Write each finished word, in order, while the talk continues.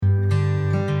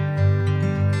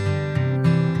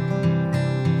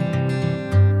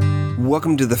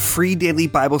Welcome to the Free Daily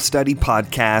Bible Study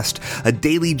Podcast, a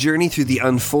daily journey through the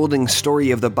unfolding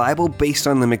story of the Bible based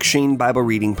on the M'Cheyne Bible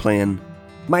Reading Plan.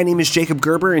 My name is Jacob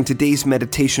Gerber, and today's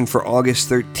meditation for August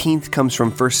 13th comes from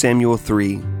 1 Samuel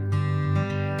 3.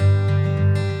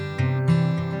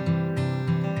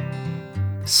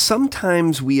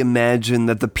 Sometimes we imagine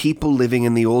that the people living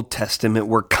in the Old Testament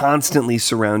were constantly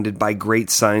surrounded by great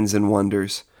signs and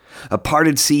wonders. A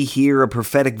parted sea here, a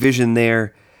prophetic vision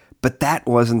there, but that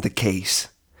wasn't the case.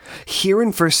 Here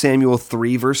in 1 Samuel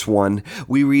 3 verse 1,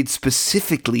 we read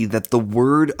specifically that the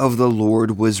word of the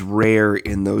Lord was rare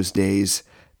in those days.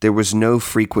 There was no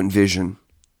frequent vision.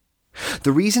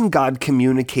 The reason God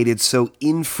communicated so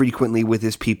infrequently with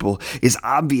his people is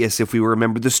obvious if we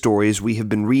remember the stories we have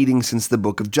been reading since the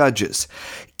book of Judges.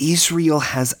 Israel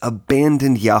has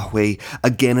abandoned Yahweh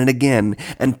again and again,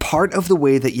 and part of the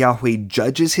way that Yahweh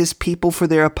judges his people for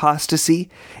their apostasy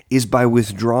is by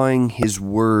withdrawing his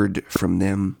word from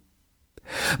them.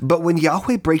 But when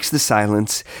Yahweh breaks the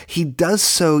silence, he does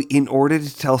so in order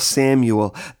to tell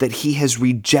Samuel that he has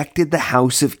rejected the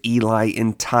house of Eli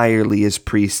entirely as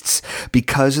priests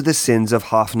because of the sins of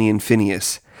Hophni and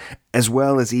Phinehas, as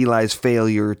well as Eli's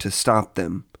failure to stop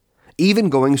them, even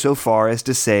going so far as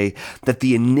to say that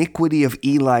the iniquity of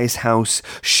Eli's house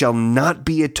shall not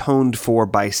be atoned for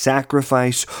by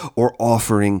sacrifice or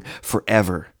offering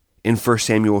forever, in 1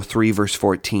 Samuel 3 verse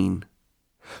 14.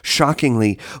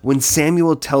 Shockingly, when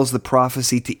Samuel tells the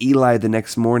prophecy to Eli the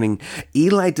next morning,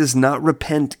 Eli does not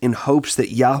repent in hopes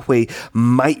that Yahweh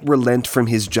might relent from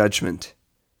his judgment.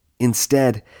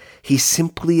 Instead, he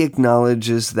simply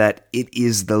acknowledges that it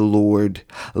is the Lord.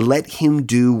 Let him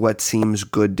do what seems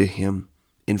good to him,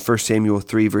 in 1 Samuel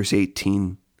 3 verse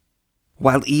 18.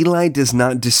 While Eli does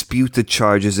not dispute the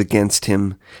charges against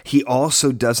him, he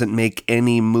also doesn't make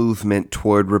any movement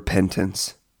toward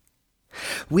repentance.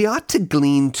 We ought to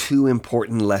glean two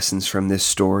important lessons from this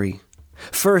story.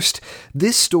 First,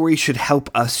 this story should help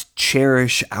us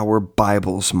cherish our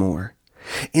Bibles more.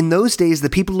 In those days, the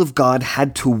people of God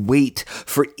had to wait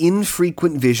for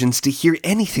infrequent visions to hear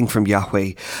anything from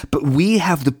Yahweh, but we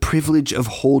have the privilege of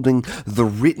holding the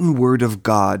written word of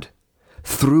God,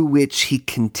 through which he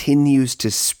continues to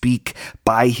speak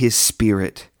by his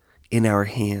Spirit, in our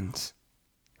hands.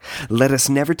 Let us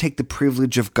never take the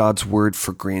privilege of God's word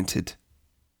for granted.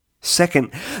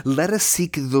 Second, let us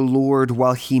seek the Lord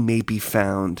while he may be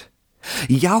found.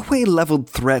 Yahweh leveled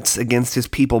threats against his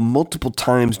people multiple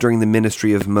times during the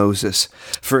ministry of Moses.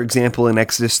 For example, in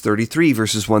Exodus 33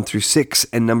 verses 1 through 6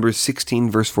 and Numbers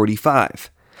 16 verse 45.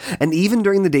 And even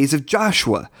during the days of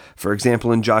Joshua, for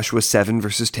example, in Joshua 7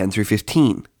 verses 10 through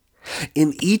 15.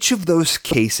 In each of those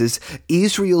cases,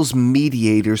 Israel's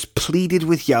mediators pleaded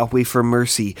with Yahweh for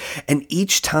mercy, and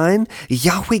each time,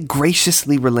 Yahweh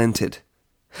graciously relented.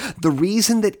 The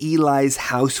reason that Eli's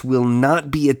house will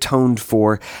not be atoned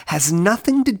for has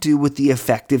nothing to do with the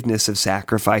effectiveness of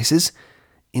sacrifices.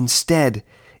 Instead,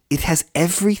 it has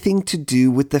everything to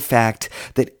do with the fact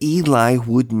that Eli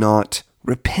would not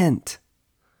repent.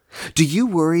 Do you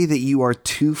worry that you are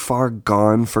too far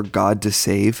gone for God to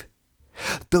save?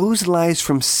 Those lies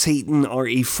from Satan are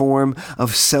a form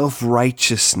of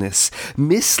self-righteousness,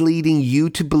 misleading you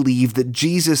to believe that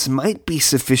Jesus might be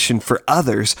sufficient for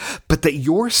others, but that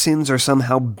your sins are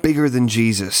somehow bigger than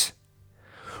Jesus.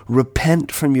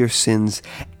 Repent from your sins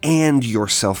and your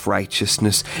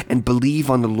self-righteousness and believe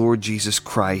on the Lord Jesus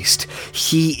Christ.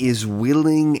 He is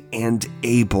willing and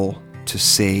able to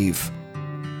save.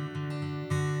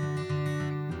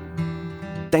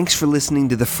 Thanks for listening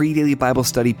to the Free Daily Bible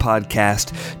Study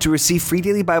Podcast. To receive Free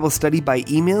Daily Bible Study by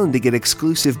email and to get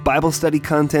exclusive Bible study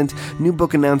content, new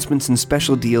book announcements, and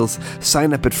special deals,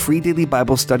 sign up at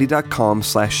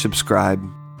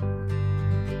freedailyiblestudy.com/subscribe.